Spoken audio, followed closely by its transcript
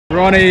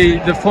Ronnie,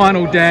 the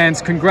final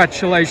dance,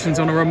 congratulations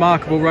on a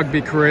remarkable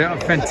rugby career, a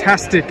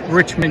fantastic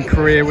Richmond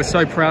career. We're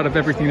so proud of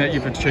everything that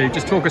you've achieved.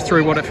 Just talk us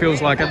through what it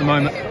feels like at the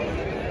moment.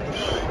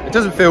 It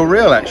doesn't feel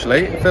real,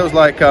 actually. It feels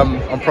like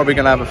I'm probably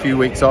going to have a few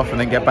weeks off and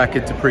then get back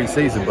into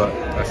pre-season, but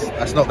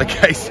that's not the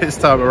case this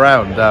time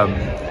around.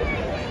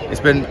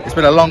 It's been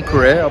a long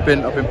career. I've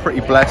been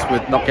pretty blessed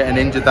with not getting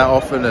injured that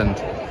often and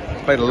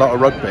played a lot of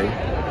rugby.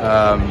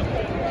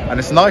 And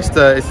it's nice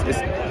to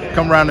it's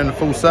come around in a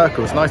full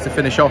circle. It's nice to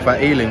finish off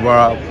at Ealing, where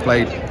I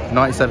played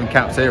 97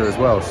 caps here as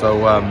well. So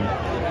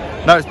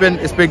no,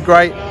 it's been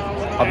great.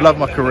 I've loved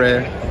my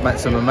career. I've met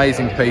some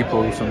amazing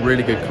people, some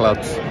really good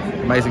clubs,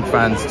 amazing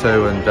fans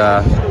too, and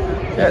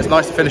yeah, it's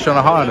nice to finish on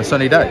a high on a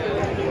sunny day.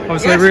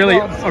 Obviously,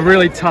 a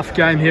really tough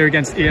game here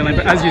against Ealing,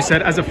 but as you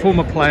said, as a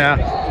former player,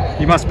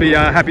 you must be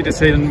happy to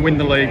see them win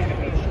the league.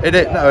 It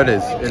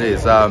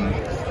is.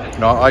 You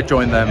know, I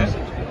joined them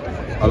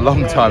a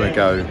long time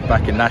ago,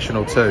 back in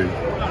National 2,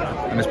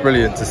 and it's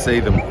brilliant to see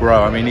them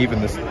grow. I mean,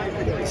 even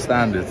the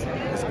standards,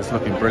 it's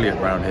looking brilliant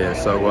around here.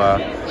 So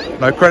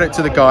no, credit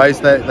to the guys.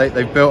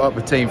 They've built up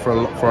the team for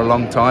a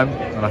long time,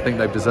 and I think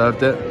they've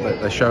deserved it.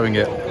 They're showing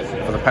it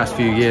for the past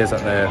few years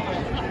that they're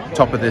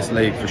top of this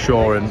league for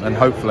sure, and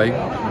hopefully, you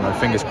know,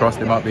 fingers crossed,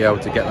 they might be able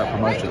to get that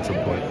promotion at some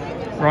point.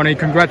 Ronnie,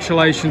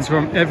 congratulations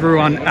from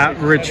everyone at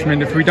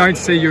Richmond. If we don't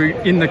see you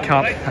in the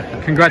cup,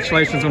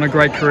 congratulations on a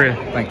great career.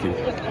 Thank you.